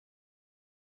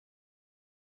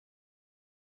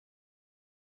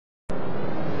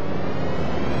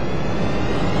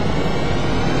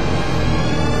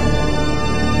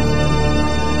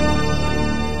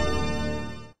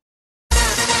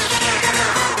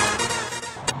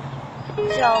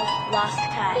Joe lost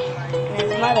Kai, and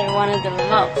his mother wanted the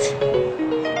remote.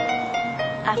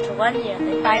 After 1 year,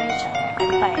 they find each other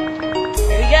and fight.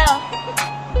 Here we go.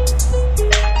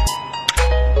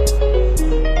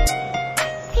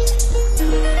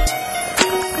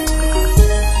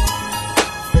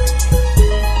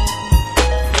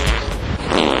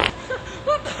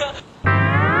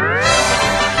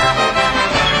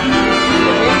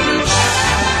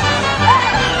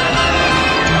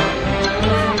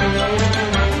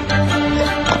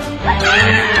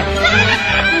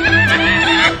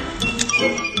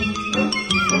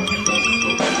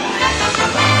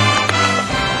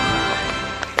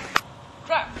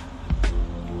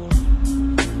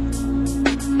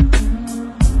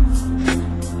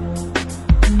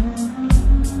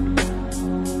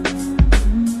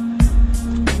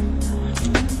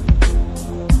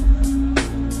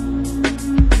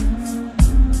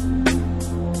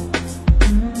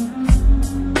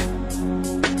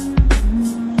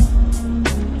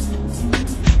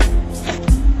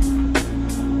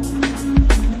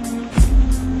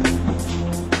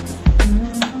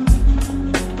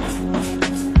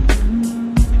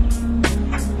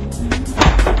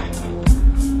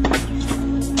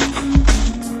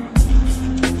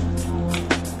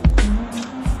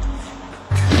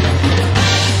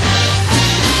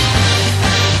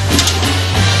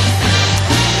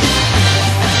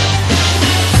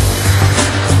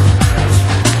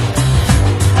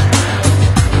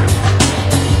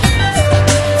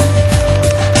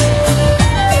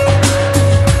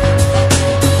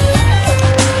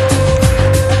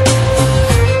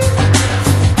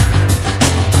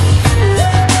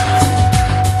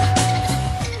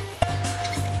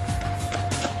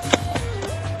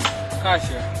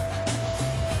 Kasia.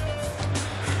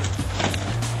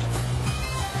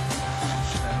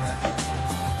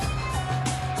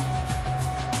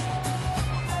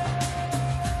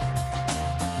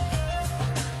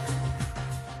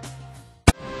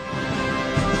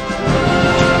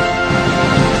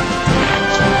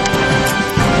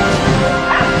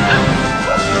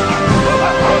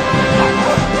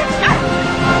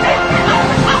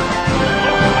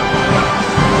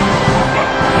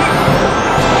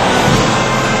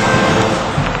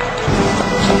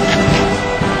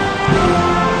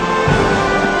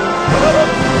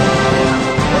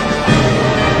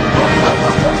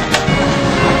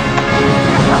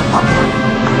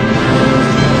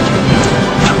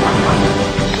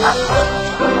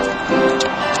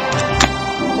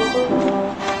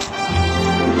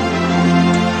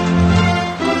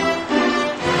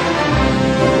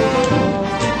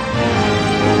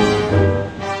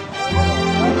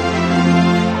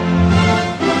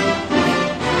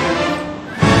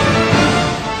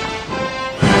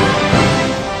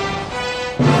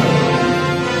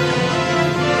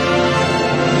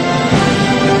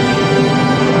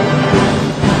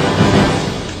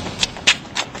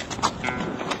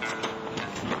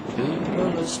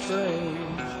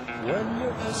 When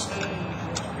you're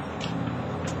estranged,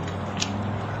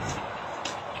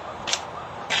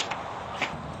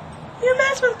 you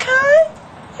mess with Kai,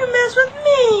 you mess with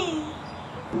me.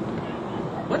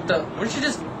 What the? What did she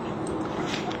just?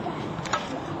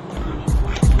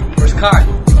 Where's Kai?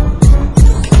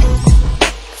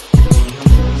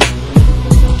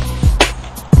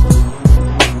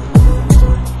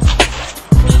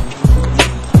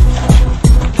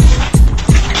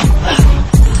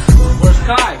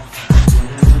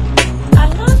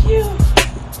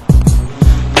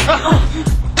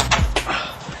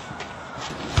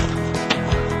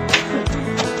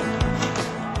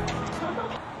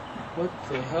 What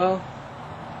the hell?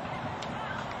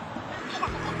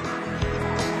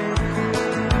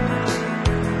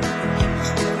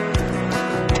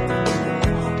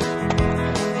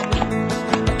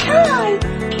 Kai,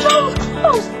 that was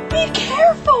close. Be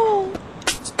careful.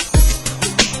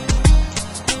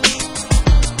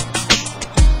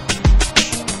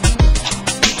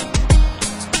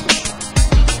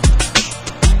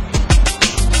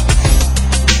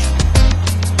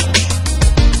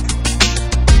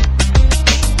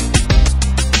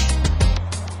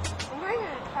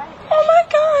 Oh my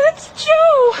God, it's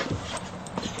Joe!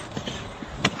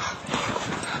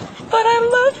 But I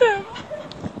love him.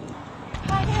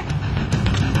 Hi there.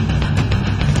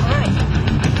 Hi.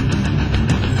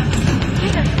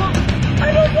 Peter, come on. I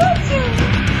don't want to.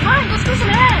 Fine, let's do some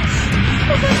ass.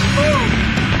 But that's fun.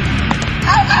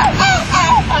 Ow, ow, ow,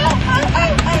 ow, ow, ow, ow,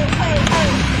 ow, ow, ow.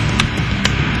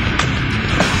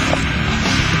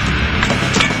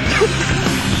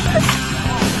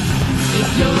 If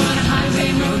you're on a highway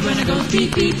road when it goes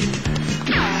beep beep,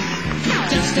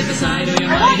 just step aside or you're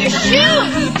riding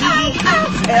shoes!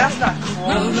 Hey, that's not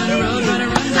cool.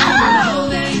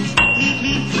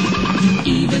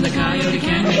 Even the coyote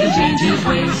can't change his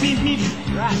ways.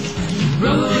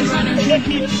 Road runner,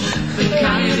 the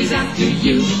coyote's after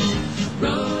you.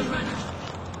 Road runner.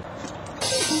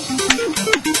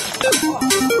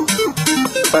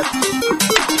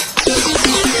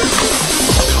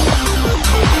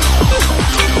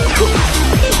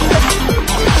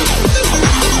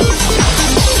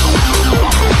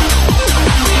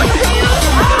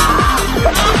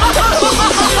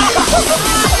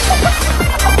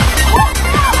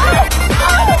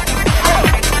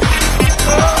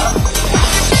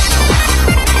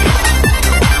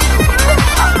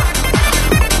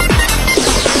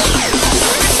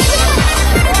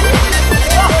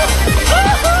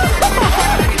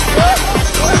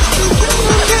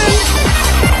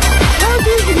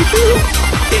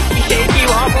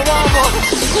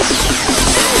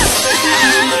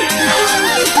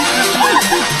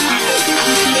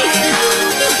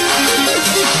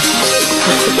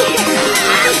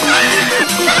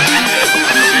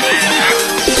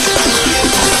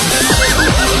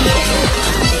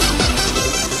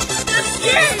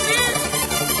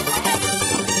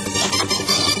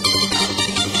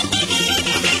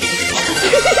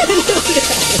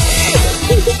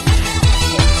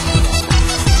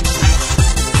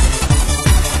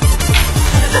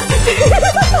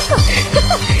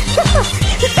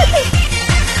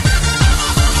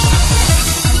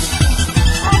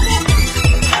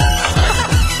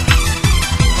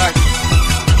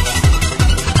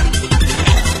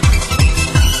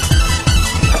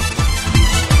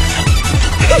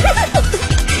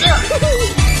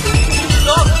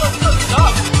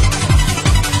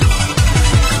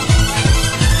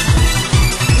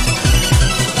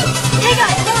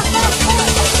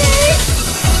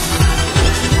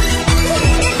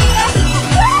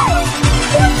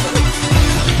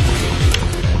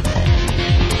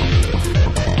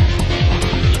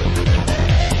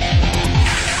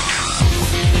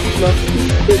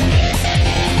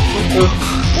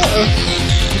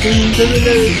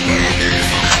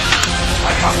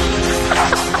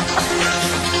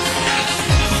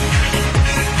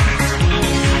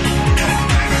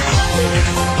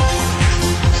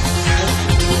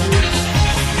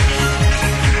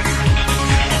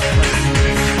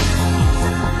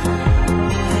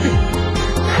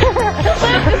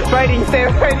 Fighting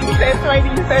sense, fighting sense,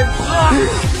 fighting sense.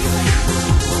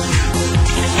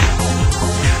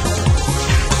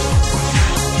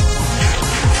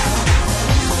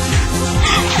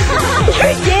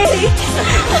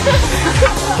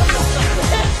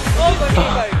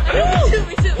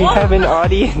 We have an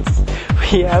audience.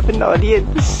 We have an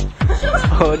audience.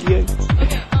 Audience.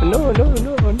 No, audience.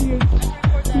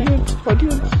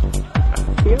 Audience.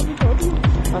 We have an audience.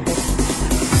 Okay.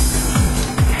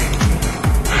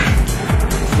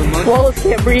 Wallace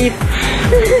can't breathe.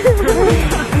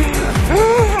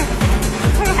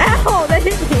 Ow, that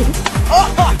hit me.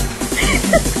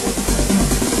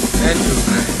 Andrew,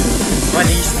 what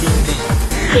is thinking?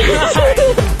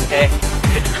 Hey.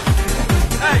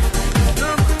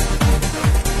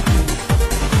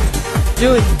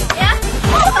 Julie. Yeah?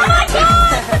 Oh my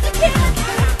god!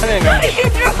 What are you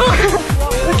doing?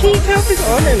 What can you tell if it's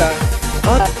on or not?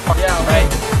 Yeah, right.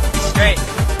 Straight.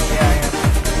 Yeah.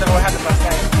 So what happened last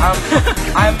night?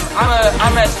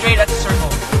 I'm a straight at the circle.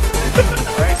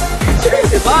 Alright?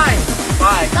 Bye.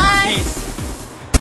 Bye. Peace.